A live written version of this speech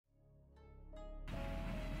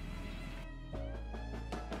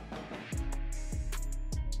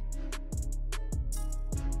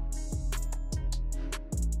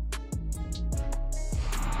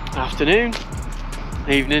afternoon,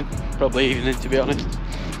 evening, probably evening to be honest.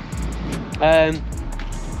 I've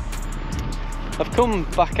come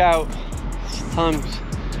back out, times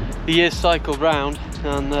the year's cycled round,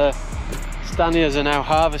 and Staniers are now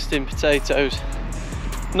harvesting potatoes.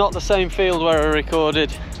 Not the same field where I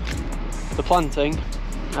recorded the planting.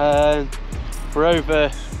 We're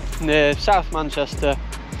over near South Manchester,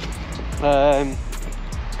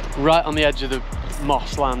 right on the edge of the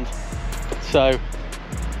moss land. So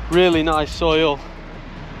really nice soil,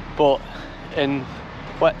 but in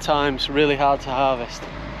wet times really hard to harvest.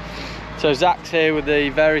 So Zach's here with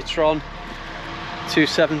the Varitron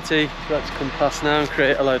 270, let's come past now and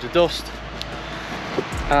create a load of dust.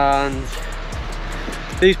 And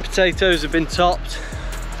these potatoes have been topped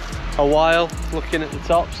a while, looking at the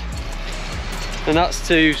tops, and that's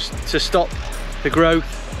to stop the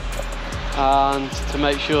growth and to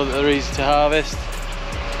make sure that they're easy to harvest.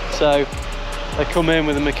 So they come in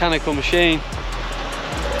with a mechanical machine,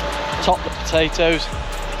 top the potatoes.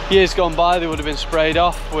 Years gone by they would have been sprayed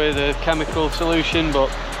off with a chemical solution, but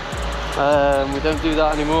we don't do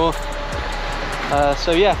that anymore.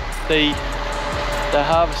 So yeah, they're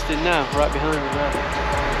harvesting now, right behind me there.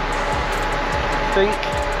 I think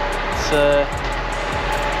it's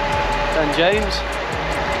Ben James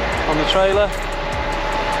on the trailer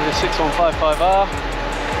with a 6155R,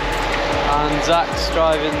 and Zach's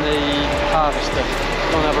driving the harvester.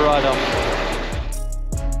 Go and have a ride on.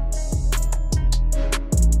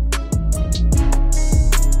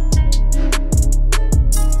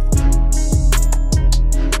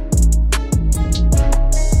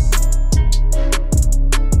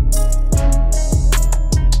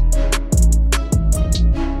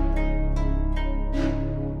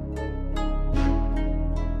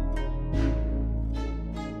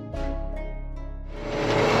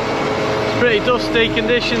 Pretty dusty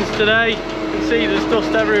conditions today, you can see there's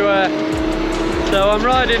dust everywhere. So I'm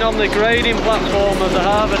riding on the grading platform of the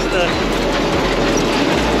harvester.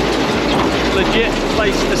 Legit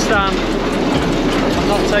place to stand. I'm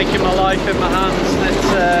not taking my life in my hands.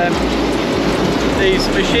 It's these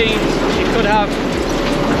machines, you could have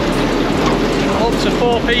up to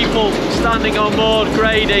 4 people standing on board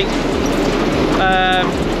grading.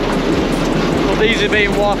 But these are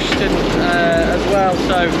being washed as well,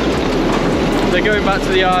 so they're going back to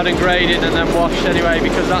the yard and grading and then washed anyway,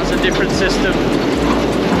 because that's a different system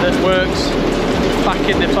that works back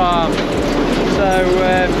in the farm. So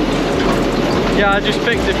yeah, I just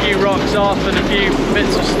picked a few rocks off and a few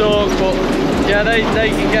bits of stalk, but yeah, they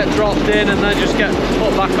can get dropped in and then just get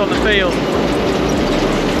put back on the field.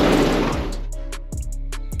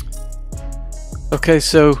 Okay,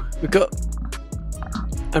 so we've got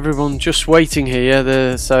everyone just waiting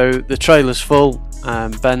here. So the trailer's full.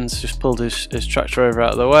 Ben's just pulled his tractor over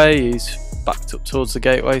out of the way. He's backed up towards the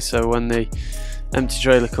gateway, so when the empty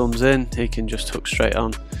trailer comes in he can just hook straight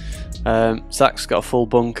on. Zach's got a full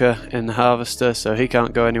bunker in the harvester, so he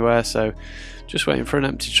can't go anywhere, so just waiting for an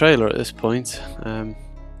empty trailer at this point. So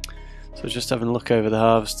just having a look over the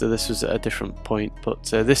harvester. This was at a different point, but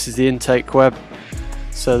this is the intake web.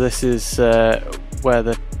 So this is where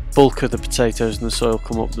the bulk of the potatoes and the soil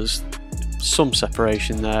come up. There's some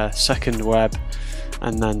separation there, second web,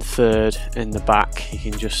 and then third in the back. You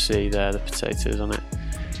can just see there the potatoes on it.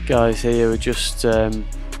 Guys here were just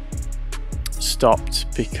stopped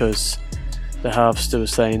because the harvester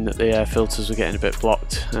was saying that the air filters were getting a bit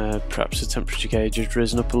blocked. Perhaps the temperature gauge had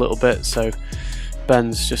risen up a little bit, so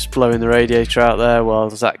Ben's just blowing the radiator out there while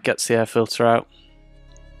Zach gets the air filter out.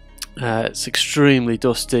 It's extremely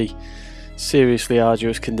dusty, seriously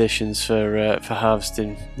arduous conditions for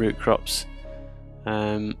harvesting root crops.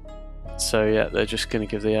 So yeah, they're just going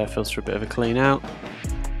to give the air filter a bit of a clean out.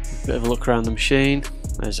 A bit of a look around the machine.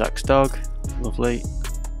 There's Zach's dog, lovely.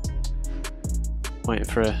 Waiting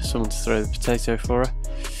for someone to throw the potato for her.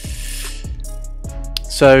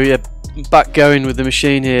 So yeah, back going with the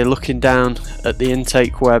machine here, looking down at the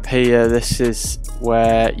intake web here. This is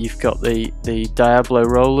where you've got the Diablo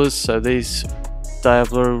rollers. So these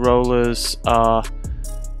Diablo rollers are,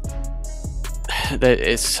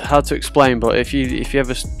 it's hard to explain, but if you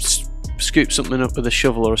ever scoop something up with a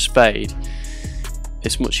shovel or a spade,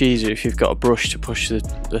 it's much easier if you've got a brush to push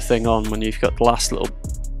the thing on when you've got the last little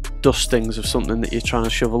dustings of something that you're trying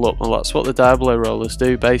to shovel up. Well, that's what the Diablo rollers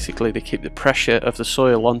do. Basically, they keep the pressure of the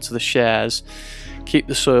soil onto the shares, keep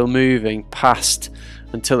the soil moving past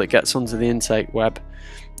until it gets onto the intake web,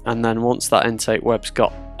 and then once that intake web's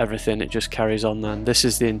got everything, it just carries on. Then this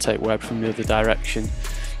is the intake web from the other direction.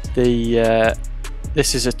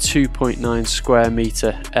 This is a 2.9 square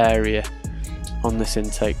meter area on this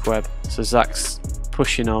intake web. So Zach's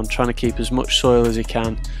pushing on, trying to keep as much soil as he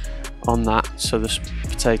can on that, so the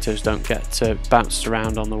potatoes don't get bounced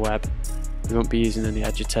around on the web. We won't be using any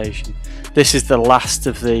agitation. This is the last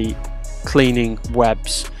of the cleaning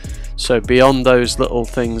webs. So beyond those little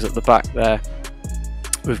things at the back there,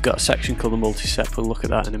 we've got a section called the multi-sep. We'll look at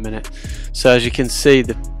that in a minute. So as you can see,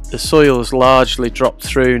 the soil has largely dropped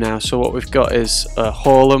through now. So what we've got is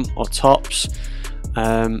haulum or tops,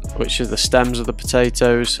 which are the stems of the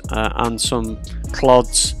potatoes, and some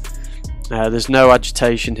clods. There's no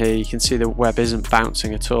agitation here. You can see the web isn't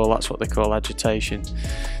bouncing at all. That's what they call agitation.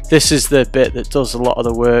 This is the bit that does a lot of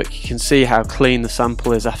the work. You can see how clean the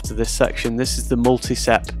sample is after this section. This is the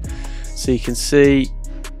multi-sep. So you can see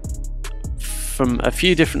from a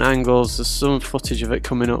few different angles, there's some footage of it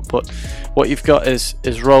coming up, but what you've got is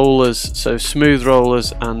rollers, so smooth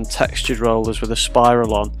rollers and textured rollers with a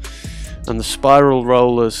spiral on, and the spiral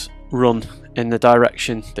rollers run in the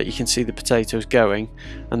direction that you can see the potatoes going,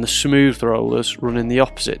 and the smooth rollers run in the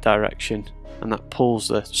opposite direction, and that pulls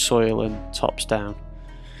the soil and tops down.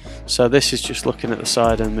 So this is just looking at the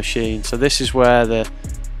side of the machine. So this is where the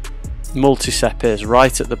multi-sep is,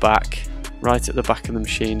 right at the back of the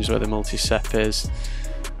machine is where the multi-sep is.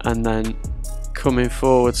 And then coming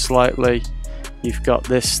forward slightly, you've got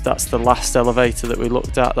this, that's the last elevator that we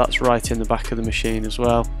looked at, that's right in the back of the machine as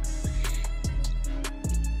well.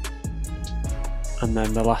 And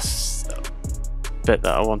then the last bit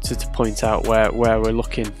that I wanted to point out where we're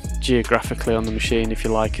looking geographically on the machine, if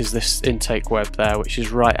you like, is this intake web there, which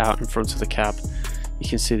is right out in front of the cab. You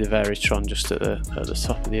can see the Varitron just at the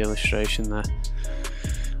top of the illustration there.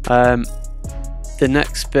 The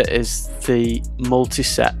next bit is the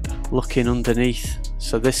multi-sep looking underneath.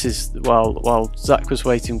 So this is, while Zach was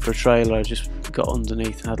waiting for a trailer, I just got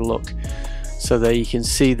underneath and had a look. So there you can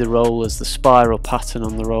see the rollers, the spiral pattern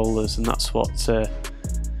on the rollers, and that's what,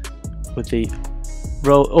 with the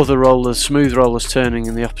other rollers, smooth rollers turning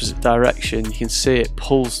in the opposite direction, you can see it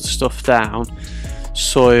pulls the stuff down,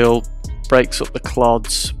 soil, breaks up the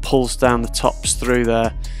clods, pulls down the tops through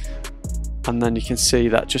there, and then you can see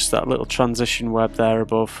that just that little transition web there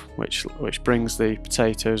above, which brings the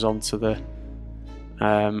potatoes onto the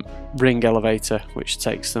ring elevator, which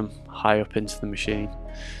takes them high up into the machine.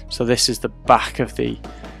 So this is the back of the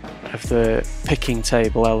picking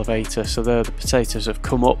table elevator. So there the potatoes have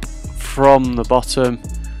come up from the bottom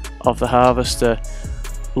of the harvester,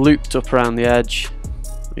 looped up around the edge.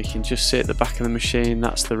 You can just see at the back of the machine,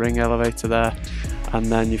 that's the ring elevator there, and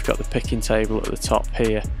then you've got the picking table at the top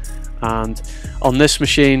here. And on this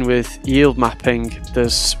machine with yield mapping,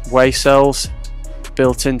 there's weigh cells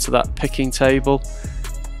built into that picking table.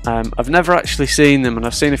 I've never actually seen them, and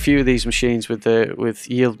I've seen a few of these machines with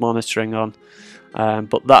yield monitoring on,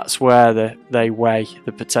 but that's where they weigh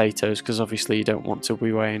the potatoes, because obviously you don't want to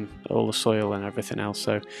be weighing all the soil and everything else,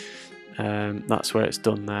 so that's where it's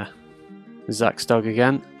done there. Zach's dog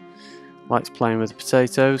again, likes playing with the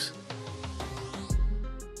potatoes.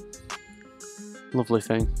 Lovely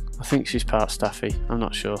thing. I think she's part Staffy, I'm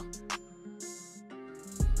not sure.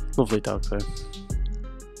 Lovely dog though.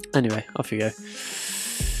 Anyway, off you go.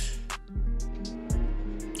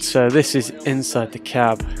 So this is inside the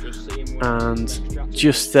cab, and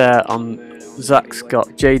just there on Zach's got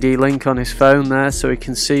JD Link on his phone there, so he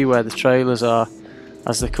can see where the trailers are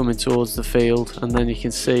as they're coming towards the field, and then you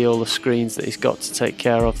can see all the screens that he's got to take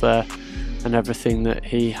care of there and everything that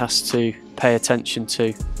he has to pay attention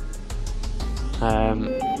to.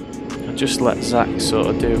 I'll just let Zach sort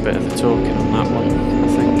of do a bit of the talking on that one, I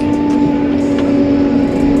think.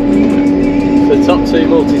 The top two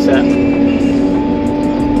multi-sep.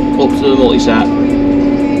 Up to the multi-sep,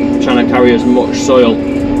 trying to carry as much soil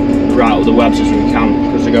right up the webs as we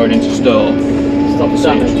can, because they're going into store. Stop the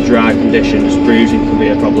damage. Dry conditions, bruising can be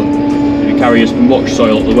a problem. If you carry as much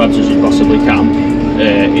soil up the webs as you possibly can,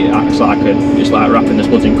 it acts like it's like wrapping the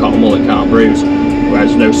spuds in cotton wool, it can't bruise.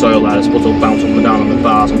 Whereas no soil there, the spuds will bounce up and down on the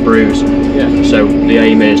bars and bruise. Yeah. So the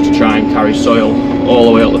aim is to try and carry soil all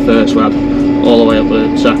the way up the first web, all the way up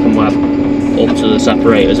the second web, up to the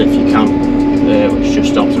separators if you can. Which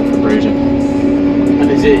just stops them from bruising. And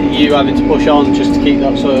is it you having to push on just to keep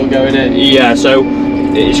that soil going in? Yeah, so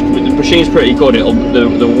the machine's pretty good.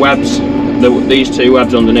 The webs, these two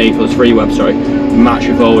webs underneath, or the three webs, sorry, match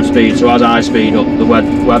your forward speed. So as I speed up, the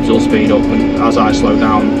webs will speed up, and as I slow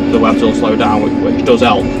down, the webs will slow down, which does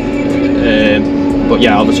help. But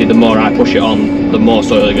yeah, obviously the more I push it on, the more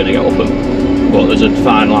soil you're going to get up them. But there's a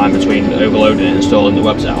fine line between overloading it and stalling the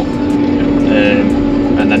webs out.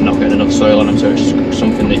 And then not getting enough soil on them, so it's just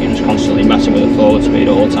something that you're just constantly messing with the forward speed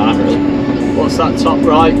all the time, really. What's that top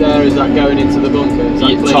right there? Is that going into the bunker?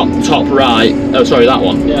 Top right. Oh, sorry, that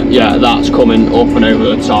one. Yeah. Yeah, that's coming up and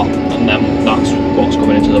over the top, and then that's what's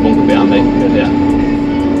coming into the bunker behind me. Yeah.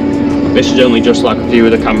 This is only just like a few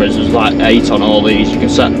of the cameras. There's like 8 on all these. You can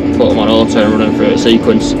put them on auto and run them through a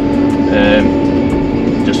sequence.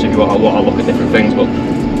 Just if you want to look at different things, but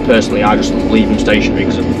personally I just leave them stationary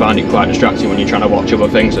because I find it quite distracting when you're trying to watch other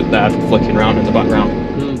things that they're flicking around in the background.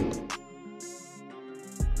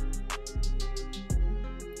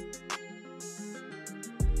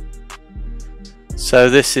 So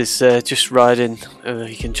this is just riding.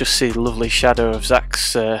 You can just see the lovely shadow of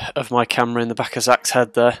Zach's of my camera in the back of Zach's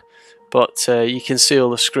head there, but you can see all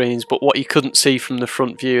the screens. But what you couldn't see from the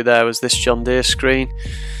front view there was this John Deere screen,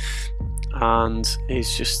 and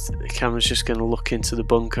the camera's just going to look into the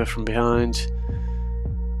bunker from behind,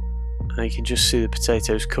 and you can just see the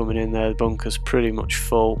potatoes coming in there. The bunker's pretty much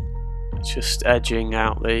full, just edging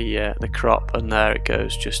out the crop, and there it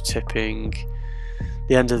goes, just tipping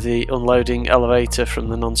the end of the unloading elevator from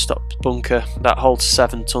the non-stop bunker. That holds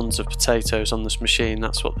 7 tons of potatoes on this machine.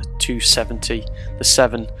 That's what the 270, the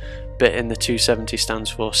 7 bit in the 270 stands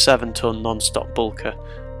for, 7-ton non-stop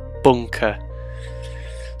bunker.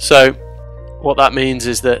 So what that means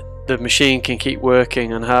is that the machine can keep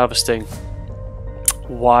working and harvesting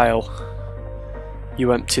while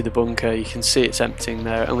you empty the bunker. You can see it's emptying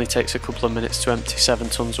there. It only takes a couple of minutes to empty 7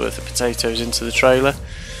 tons worth of potatoes into the trailer.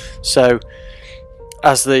 So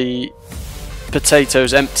as the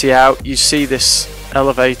potatoes empty out, you see this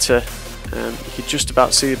elevator, you can just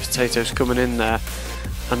about see the potatoes coming in there,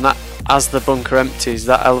 and that as the bunker empties,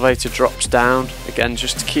 that elevator drops down again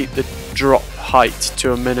just to keep the drop height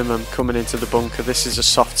to a minimum coming into the bunker. This is a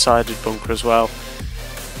soft-sided bunker as well.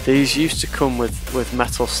 These used to come with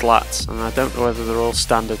metal slats, and I don't know whether they're all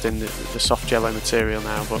standard in the soft yellow material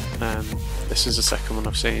now, but this is the second one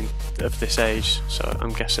I've seen of this age, so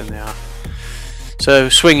I'm guessing they are. So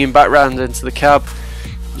swinging back round into the cab,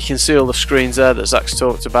 you can see all the screens there that Zach's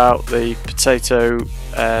talked about, the potato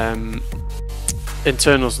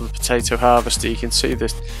internals of the potato harvester. You can see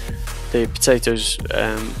the potatoes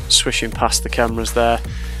swishing past the cameras there.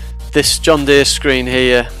 This John Deere screen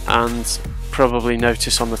here, and probably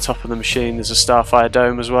notice on the top of the machine there's a Starfire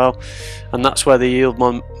dome as well, and that's where the yield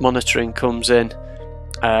monitoring comes in.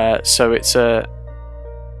 So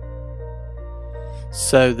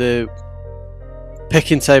the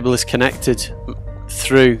picking table is connected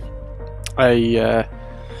through a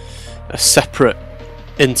separate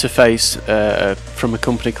interface from a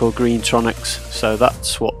company called Greentronics. So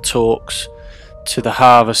that's what talks to the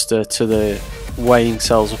harvester, to the weighing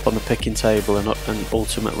cells up on the picking table, and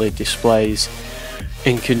ultimately displays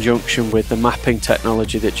in conjunction with the mapping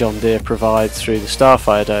technology that John Deere provides through the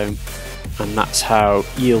Starfire dome, and that's how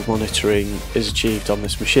yield monitoring is achieved on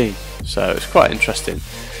this machine. So it's quite interesting.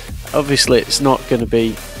 Obviously it's not going to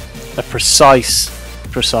be a precise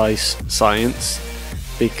science,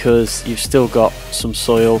 because you've still got some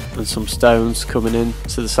soil and some stones coming in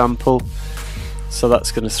to the sample, so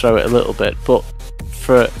that's going to throw it a little bit. But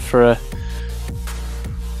for a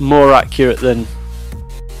more accurate than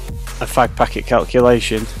a fag packet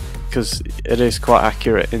calculation, because it is quite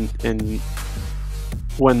accurate in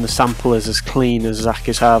when the sample is as clean as Zach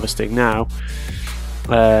is harvesting now,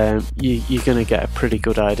 you're going to get a pretty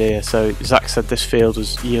good idea. So Zach said this field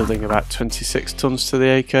was yielding about 26 tons to the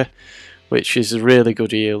acre, which is a really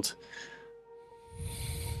good yield.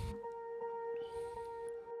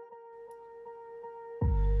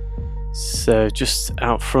 So just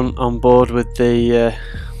out front on board with the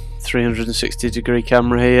 360-degree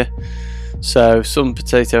camera here. So some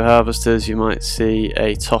potato harvesters you might see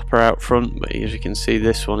a topper out front, but as you can see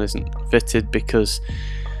this one isn't fitted because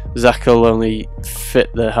Zach will only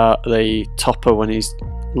fit the topper when he's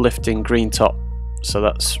lifting green top. So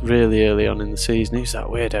that's really early on in the season. Who's that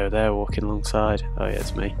weirdo there walking alongside? Oh yeah,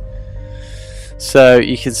 it's me. So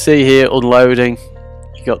you can see here unloading,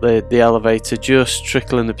 you got the elevator just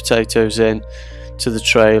trickling the potatoes in to the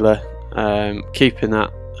trailer, keeping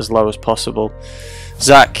that as low as possible.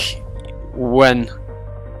 Zach,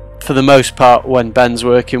 for the most part when Ben's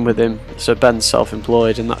working with him, so Ben's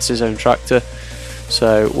self-employed and that's his own tractor,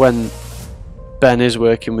 so when Ben is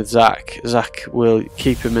working with Zach, Zach will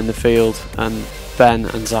keep him in the field, and Ben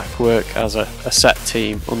and Zach work as a set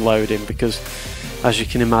team unloading, because as you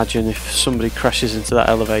can imagine, if somebody crashes into that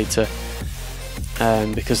elevator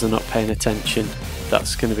because they're not paying attention,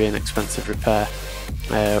 that's going to be an expensive repair,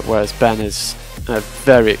 whereas Ben is a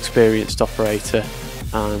very experienced operator,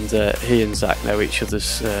 and he and Zach know each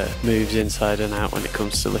other's moves inside and out when it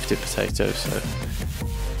comes to lifted potatoes. So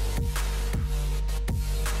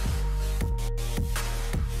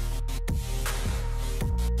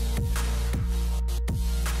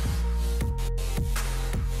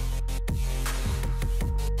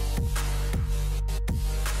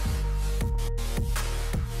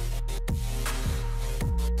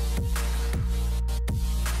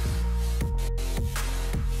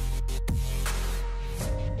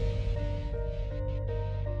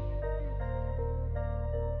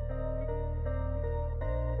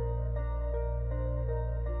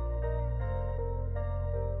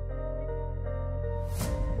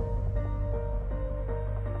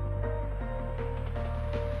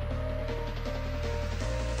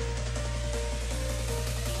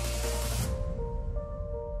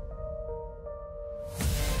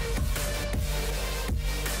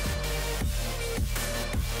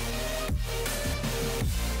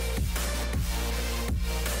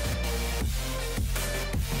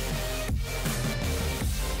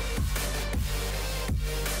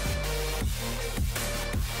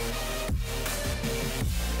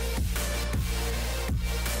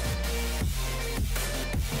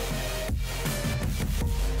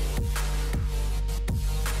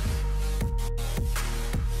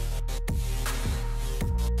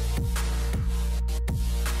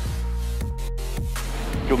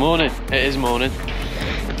Good morning. It is morning.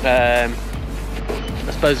 I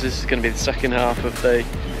suppose this is going to be the second half of the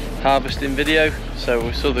harvesting video. So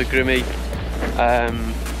we saw the Grimme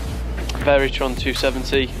Varitron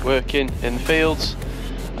 270 working in the fields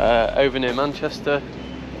over near Manchester.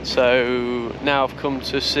 So now I've come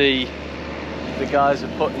to see the guys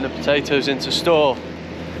are putting the potatoes into store.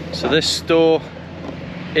 So this store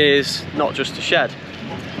is not just a shed.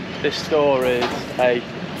 This store is a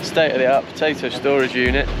state-of-the-art potato storage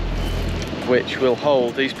unit which will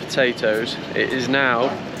hold these potatoes. It is now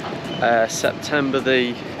September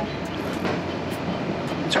the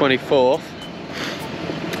 24th,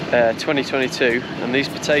 2022, and these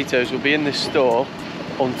potatoes will be in this store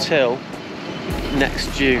until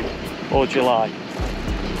next June or July.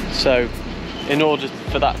 So in order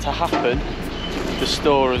for that to happen, the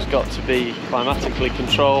store has got to be climatically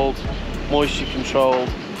controlled, moisture controlled,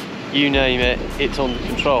 you name it, it's under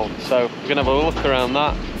control. So we're going to have a look around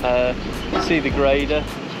that, see the grader,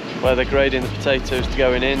 where they're grading the potatoes to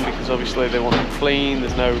going in, because obviously they want them clean,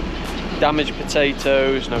 there's no damaged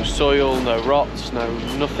potatoes, no soil, no rots,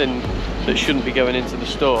 nothing that shouldn't be going into the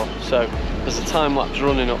store. So there's a time lapse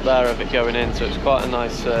running up there of it going in, so it's quite a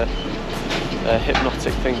nice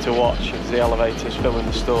hypnotic thing to watch as the elevators fill in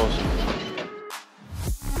the stores.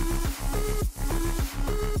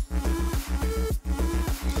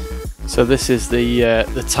 So this is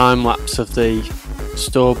the time lapse of the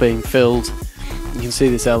store being filled. You can see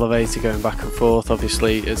this elevator going back and forth.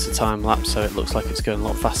 Obviously it's a time lapse, so it looks like it's going a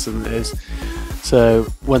lot faster than it is. So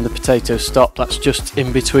when the potatoes stop, that's just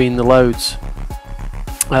in between the loads.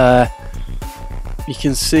 You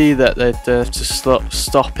can see that they have to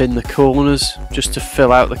stop in the corners just to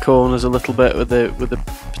fill out the corners a little bit with the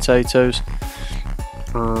potatoes.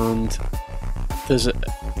 And there's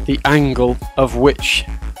the angle of which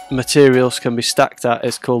materials can be stacked at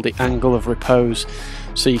is called the angle of repose.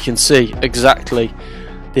 So you can see exactly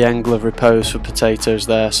the angle of repose for potatoes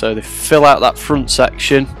there. So they fill out that front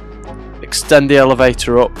section, extend the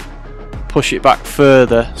elevator up, push it back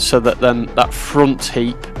further, so that then that front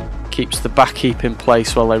heap keeps the back heap in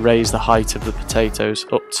place while they raise the height of the potatoes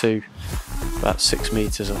up to about 6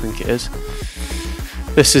 meters, I think it is.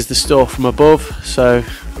 This is the store from above, so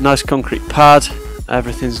nice concrete pad,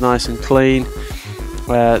 everything's nice and clean.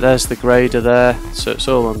 There's the grader there, so it's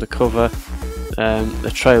all under cover.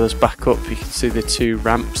 The trailer's back up. You can see the two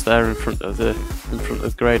ramps there in front of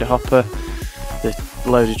the grader hopper. The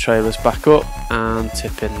loaded trailer's back up and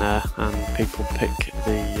tip in there, and people pick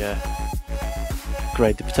the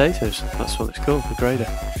grade the potatoes. That's what it's called, the grader.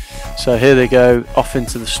 So here they go off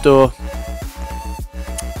into the store.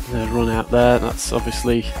 They run out there. That's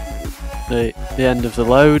obviously the end of the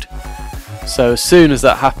load. So as soon as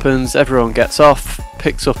that happens, everyone gets off,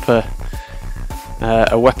 picks up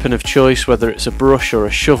a weapon of choice, whether it's a brush or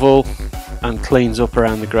a shovel, and cleans up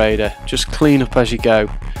around the grader. Just clean up as you go.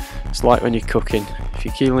 It's like when you're cooking. If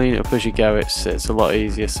you clean up as you go, it's a lot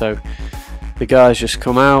easier. So the guys just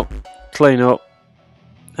come out, clean up,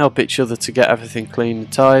 help each other to get everything clean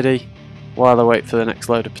and tidy while they wait for the next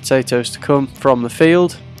load of potatoes to come from the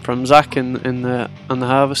field, from Zach and the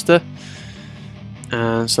harvester.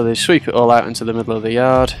 And so they sweep it all out into the middle of the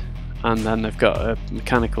yard, and then they've got a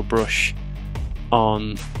mechanical brush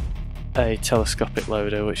on a telescopic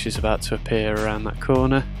loader which is about to appear around that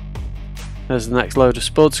corner. There's the next load of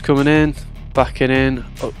spuds coming in, backing in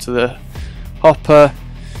up to the hopper.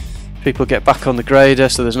 People get back on the grader,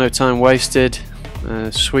 so there's no time wasted.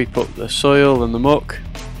 Sweep up the soil and the muck,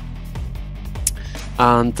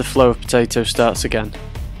 and the flow of potatoes starts again.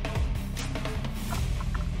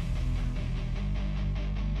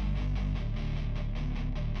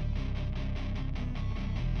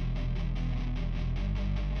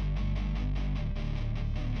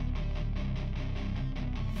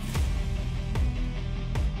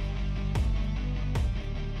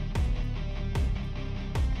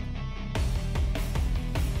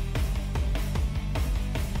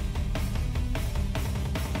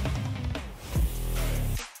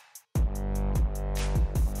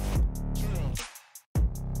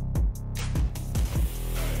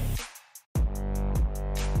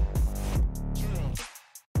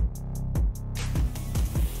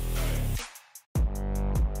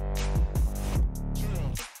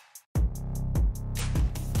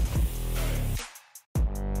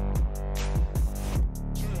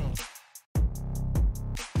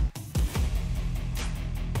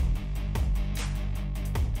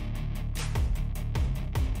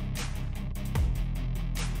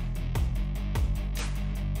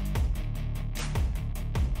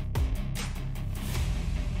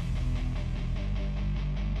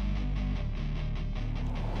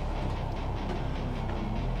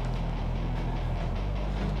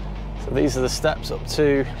 So these are the steps up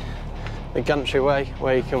to the gantry-way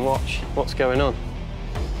where you can watch what's going on.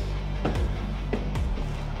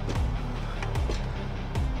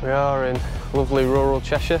 We are in lovely rural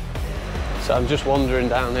Cheshire, so I'm just wandering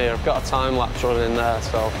down here. I've got a time lapse running there,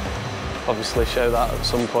 so I'll obviously show that at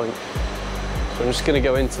some point. So I'm just going to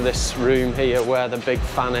go into this room here where the big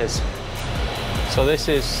fan is. So this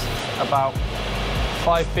is about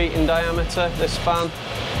 5 feet in diameter, this fan,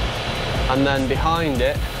 and then behind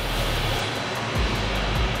it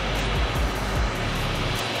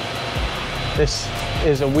this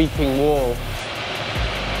is a weeping wall.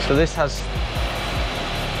 So this has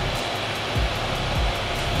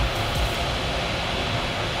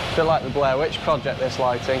a bit like the Blair Witch Project, this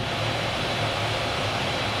lighting.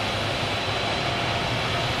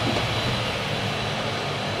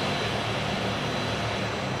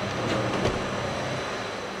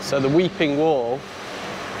 So the weeping wall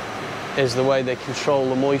is the way they control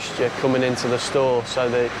the moisture coming into the store.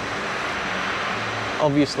 So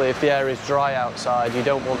obviously if the air is dry outside, you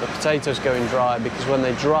don't want the potatoes going dry, because when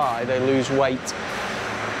they dry they lose weight.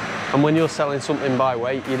 And when you're selling something by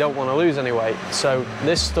weight, you don't want to lose any weight. So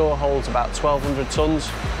this store holds about 1,200 tons.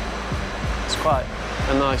 It's quite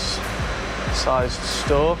a nice sized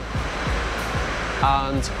store.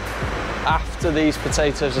 And after these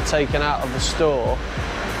potatoes are taken out of the store,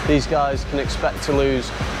 these guys can expect to lose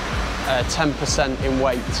 10% in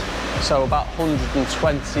weight. So about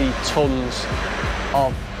 120 tons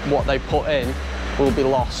of what they put in will be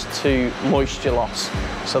lost to moisture loss.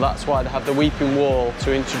 So that's why they have the weeping wall,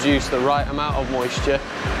 to introduce the right amount of moisture,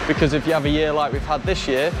 because if you have a year like we've had this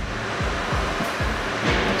year,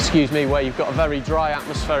 excuse me, where you've got a very dry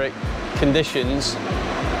atmospheric conditions,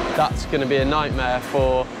 that's going to be a nightmare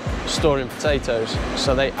for storing potatoes.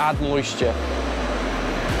 So they add moisture.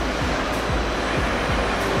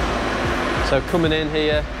 So coming in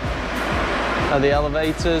here are the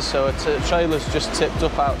elevators. So a trailer's just tipped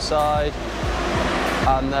up outside,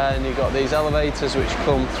 and then you've got these elevators which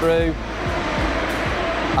come through,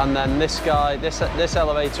 and then this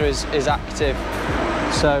elevator is active.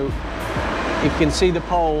 So you can see the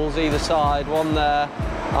poles either side, one there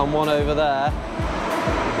and one over there.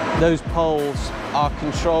 Those poles are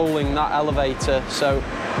controlling that elevator. So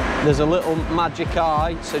there's a little magic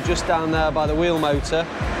eye, so just down there by the wheel motor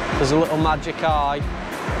there's a little magic eye,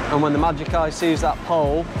 and when the magic eye sees that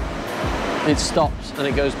pole, it stops and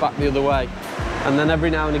it goes back the other way. And then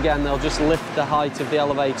every now and again they'll just lift the height of the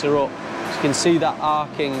elevator up, so you can see that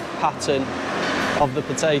arcing pattern of the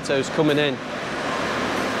potatoes coming in.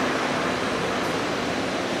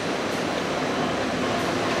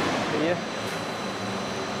 Here.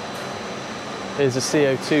 Here's a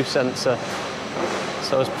CO2 sensor.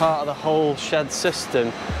 So as part of the whole shed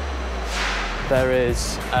system, there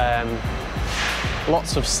is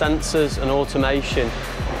lots of sensors and automation,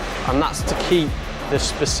 and that's to keep the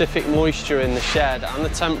specific moisture in the shed and the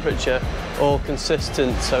temperature all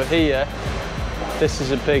consistent. So here, this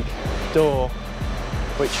is a big door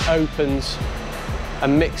which opens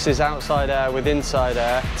and mixes outside air with inside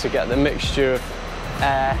air to get the mixture of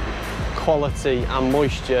air quality and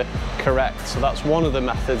moisture correct. So that's one of the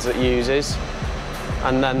methods it uses.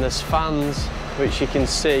 And then there's fans which you can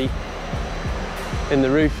see in the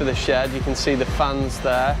roof of the shed. You can see the fans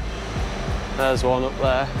there. There's one up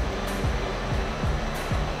there.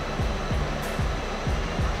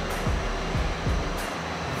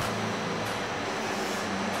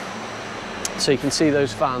 So you can see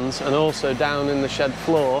those fans, and also down in the shed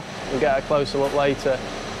floor, we'll get a closer look later,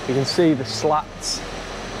 you can see the slats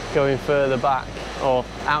going further back or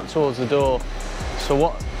out towards the door. So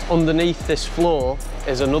what underneath this floor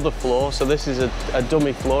is another floor, so this is a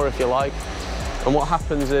dummy floor if you like. And what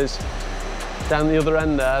happens is, down the other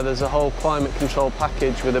end there's a whole climate control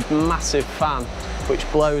package with a massive fan which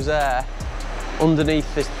blows air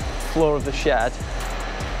underneath this floor of the shed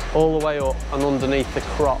all the way up and underneath the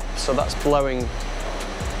crop. So that's blowing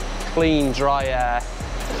clean, dry air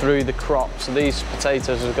through the crop. So these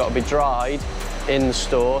potatoes have got to be dried in the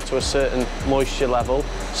store to a certain moisture level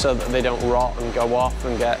so that they don't rot and go off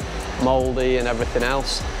and get mouldy and everything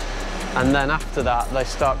else. And then after that they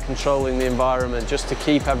start controlling the environment just to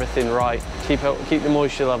keep everything right, keep the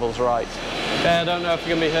moisture levels right. Okay, I don't know if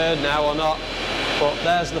you're going to be heard now or not, but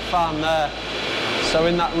there's the fan there. So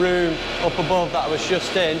in that room up above that I was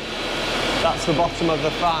just in, that's the bottom of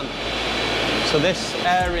the fan. So this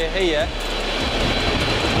area here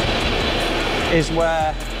is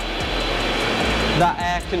where that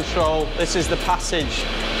air control, this is the passage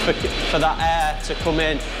for that air to come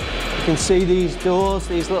in. You can see these doors,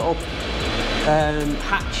 these little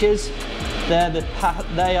hatches.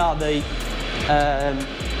 They are the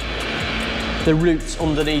the roots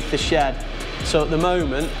underneath the shed. So at the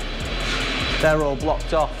moment they're all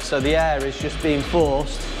blocked off, so the air is just being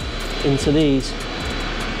forced into these.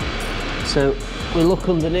 So we look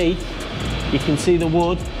underneath, you can see the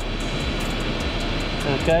wood,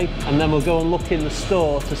 okay, and then we'll go and look in the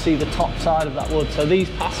store to see the top side of that wood. So these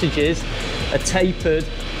passages are tapered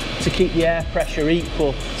to keep the air pressure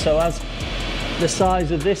equal. So as the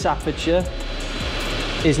size of this aperture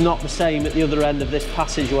is not the same at the other end of this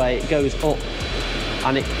passageway, it goes up,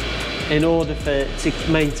 and in order to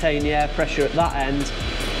maintain the air pressure at that end,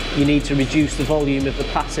 you need to reduce the volume of the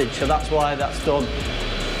passage, so that's why that's done.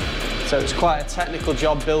 So it's quite a technical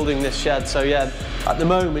job building this shed. So yeah, at the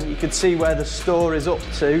moment you can see where the store is up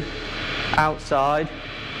to outside.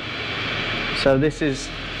 So this is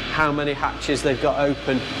how many hatches they've got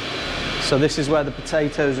open. So this is where the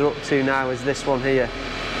potatoes are up to now, is this one here.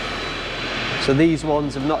 So these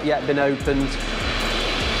ones have not yet been opened.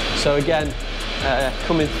 So again,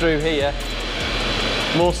 coming through here,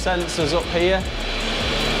 more sensors up here.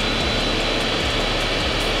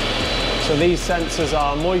 So these sensors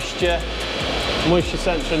are moisture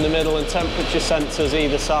sensor in the middle and temperature sensors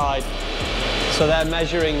either side. So they're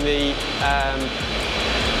measuring the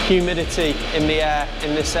humidity in the air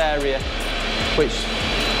in this area, which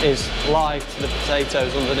is live to the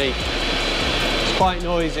potatoes underneath. It's quite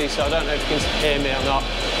noisy, so I don't know if you can hear me or not.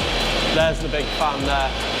 There's the big fan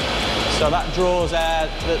there. So that draws air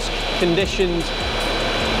that's conditioned.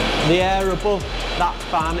 The air above that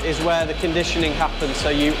fan is where the conditioning happens. So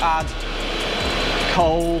you add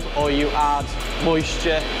cold or you add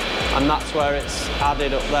moisture, and that's where it's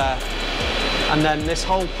added up there. And then this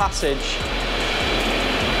whole passage,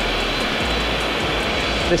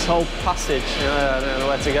 I don't know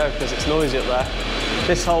where to go because it's noisy up there.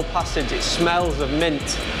 This whole passage, it smells of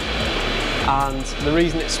mint. And the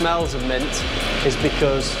reason it smells of mint is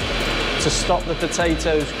because to stop the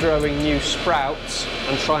potatoes growing new sprouts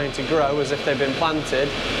and trying to grow as if they've been planted,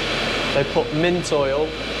 they put mint oil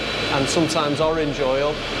and sometimes orange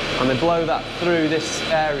oil, and they blow that through this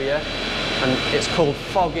area, and it's called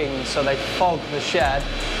fogging. So they fog the shed,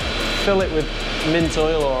 fill it with mint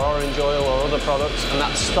oil or orange oil or other products, and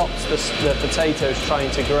that stops the potatoes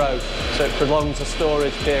trying to grow, so it prolongs the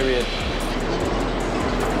storage period.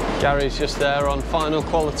 Gary's just there on final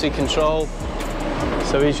quality control,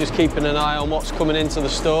 so he's just keeping an eye on what's coming into the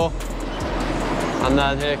store. And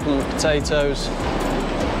then here come the potatoes,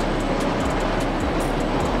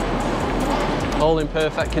 all in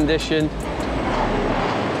perfect condition.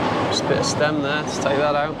 Just a bit of stem there, let's take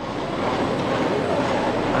that out.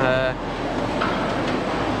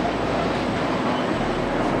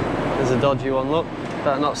 There's a dodgy one, look.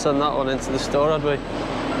 Better not send that one into the store, had we?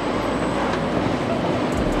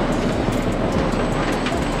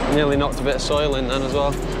 Nearly knocked a bit of soil in then as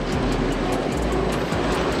well.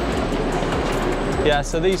 Yeah,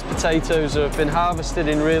 so these potatoes have been harvested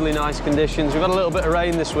in really nice conditions. We've had a little bit of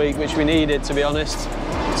rain this week, which we needed, to be honest,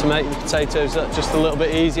 to make the potatoes just a little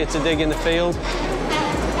bit easier to dig in the field.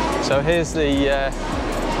 So here's the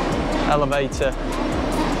elevator,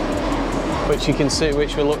 which you can see,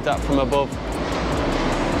 which we looked at from above.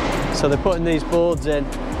 So they're putting these boards in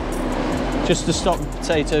just to stop the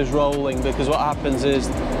potatoes rolling, because what happens is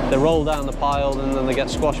they roll down the pile and then they get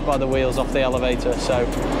squashed by the wheels off the elevator. So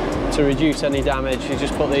to reduce any damage, you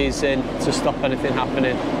just put these in to stop anything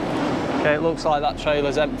happening. Okay, it looks like that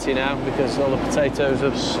trailer's empty now because all the potatoes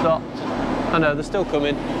have stopped. I know, they're still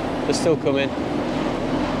coming, they're still coming.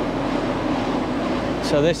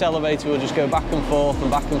 So this elevator will just go back and forth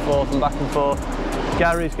and back and forth and back and forth.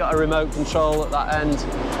 Gary's got a remote control at that end,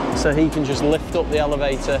 so he can just lift up the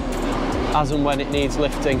elevator as and when it needs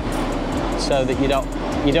lifting, so that you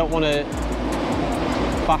don't want to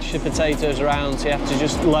bash the potatoes around, so you have to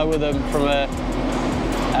just lower them from a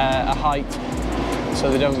height so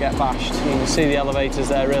they don't get bashed. You can see the elevators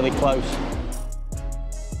there really close.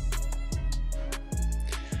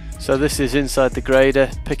 So this is inside the grader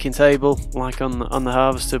picking table, like on the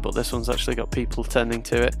harvester, but this one's actually got people tending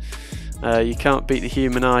to it. You can't beat the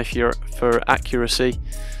human eye for accuracy.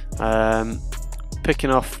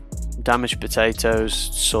 Picking off damaged potatoes,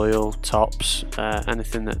 soil, tops,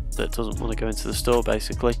 anything that doesn't want to go into the store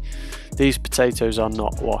basically. These potatoes are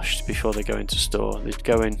not washed before they go into store, they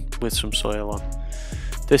go in with some soil on.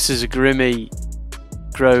 This is a Grimme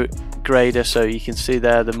grader, so you can see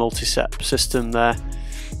there the multi-set system there.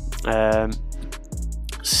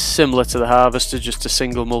 Similar to the harvester, just a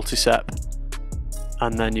single multi-set,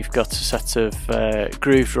 and then you've got a set of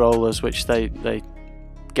grooved rollers which they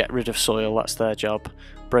get rid of soil. That's their job,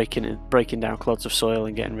 breaking down clods of soil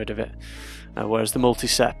and getting rid of it. Whereas the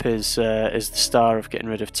multi-sep is the star of getting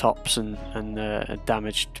rid of tops and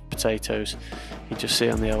damaged potatoes. You just see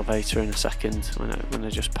on the elevator in a second when I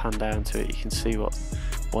just pan down to it, you can see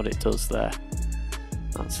what it does there.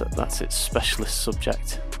 That's its specialist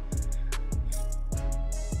subject.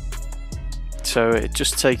 So it's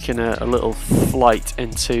just taken a little flight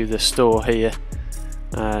into the store here,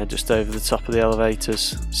 just over the top of the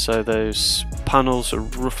elevators. So those panels are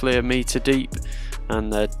roughly 1 meter deep,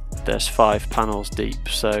 and there's 5 panels deep,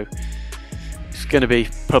 so it's going to be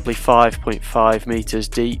probably 5.5 meters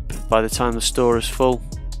deep by the time the store is full.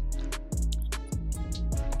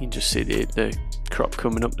 You can just see the crop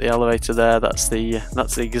coming up the elevator there. That's the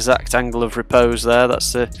exact angle of repose there.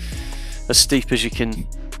 That's as steep as you can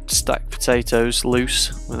stack potatoes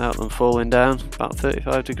loose without them falling down. About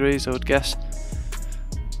 35 degrees, I would guess.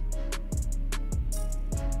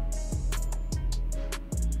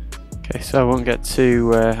 Okay, so I won't get too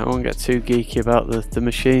geeky about the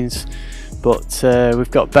machines, but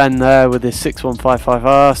we've got Ben there with his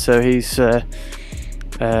 6155R. So he's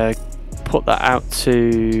put that out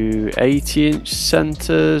to 80-inch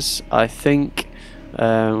centres, I think.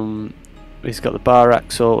 He's got the bar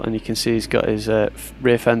axle, and you can see he's got his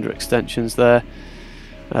rear fender extensions there.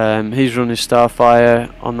 He's running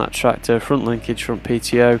Starfire on that tractor, front linkage, front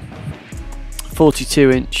PTO,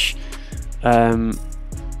 42-inch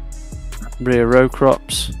rear row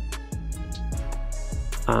crops,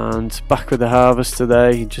 and back with the harvester there.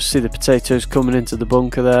 You can just see the potatoes coming into the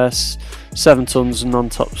bunker there. 7 tons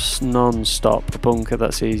non-stop. A bunker,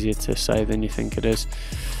 that's easier to say than you think it is,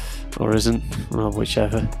 or isn't, well,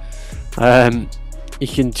 whichever. You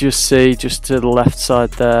can just see just to the left side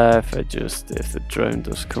there, if the drone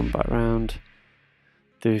does come back round,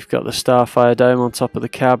 we've got the Starfire dome on top of the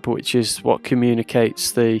cab, which is what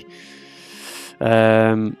communicates the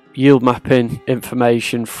yield mapping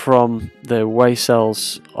information from the weigh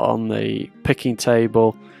cells on the picking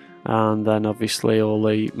table, and then obviously all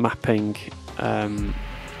the mapping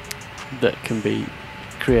that can be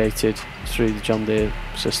created through the John Deere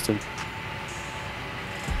system.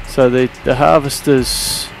 So the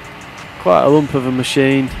harvester's quite a lump of a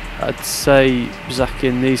machine. I'd say Zach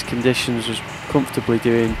in these conditions was comfortably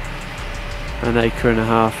doing 1.5 acres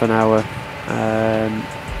an hour.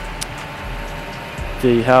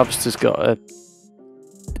 The harvester's got a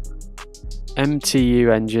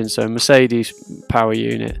MTU engine, so Mercedes power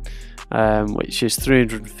unit, which is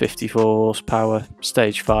 354 horsepower,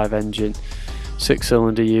 stage 5 engine,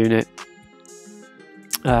 6-cylinder unit.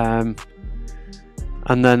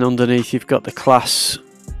 And then underneath you've got the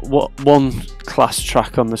one class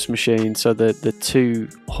track on this machine. So the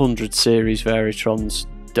 200 series Varitrons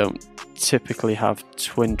don't typically have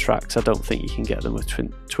twin tracks. I don't think you can get them with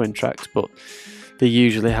twin tracks, but they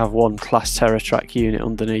usually have one class TerraTrack unit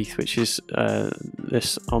underneath, which is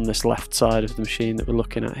this on this left side of the machine that we're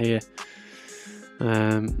looking at here.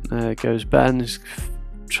 There goes Ben. His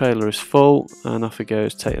trailer is full, and off he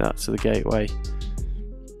goes. Take that to the gateway.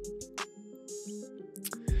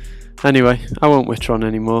 Anyway, I won't witter on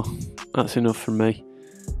anymore. That's enough from me.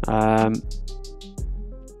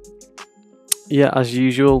 Yeah, as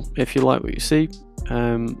usual, if you like what you see,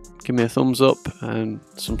 give me a thumbs up, and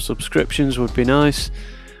some subscriptions would be nice.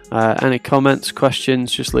 Any comments,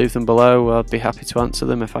 questions, just leave them below. I'd be happy to answer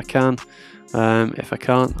them if I can. If I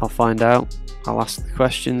can't, I'll find out. I'll ask the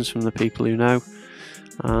questions from the people who know.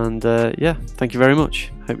 And yeah, thank you very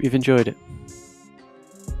much. Hope you've enjoyed it.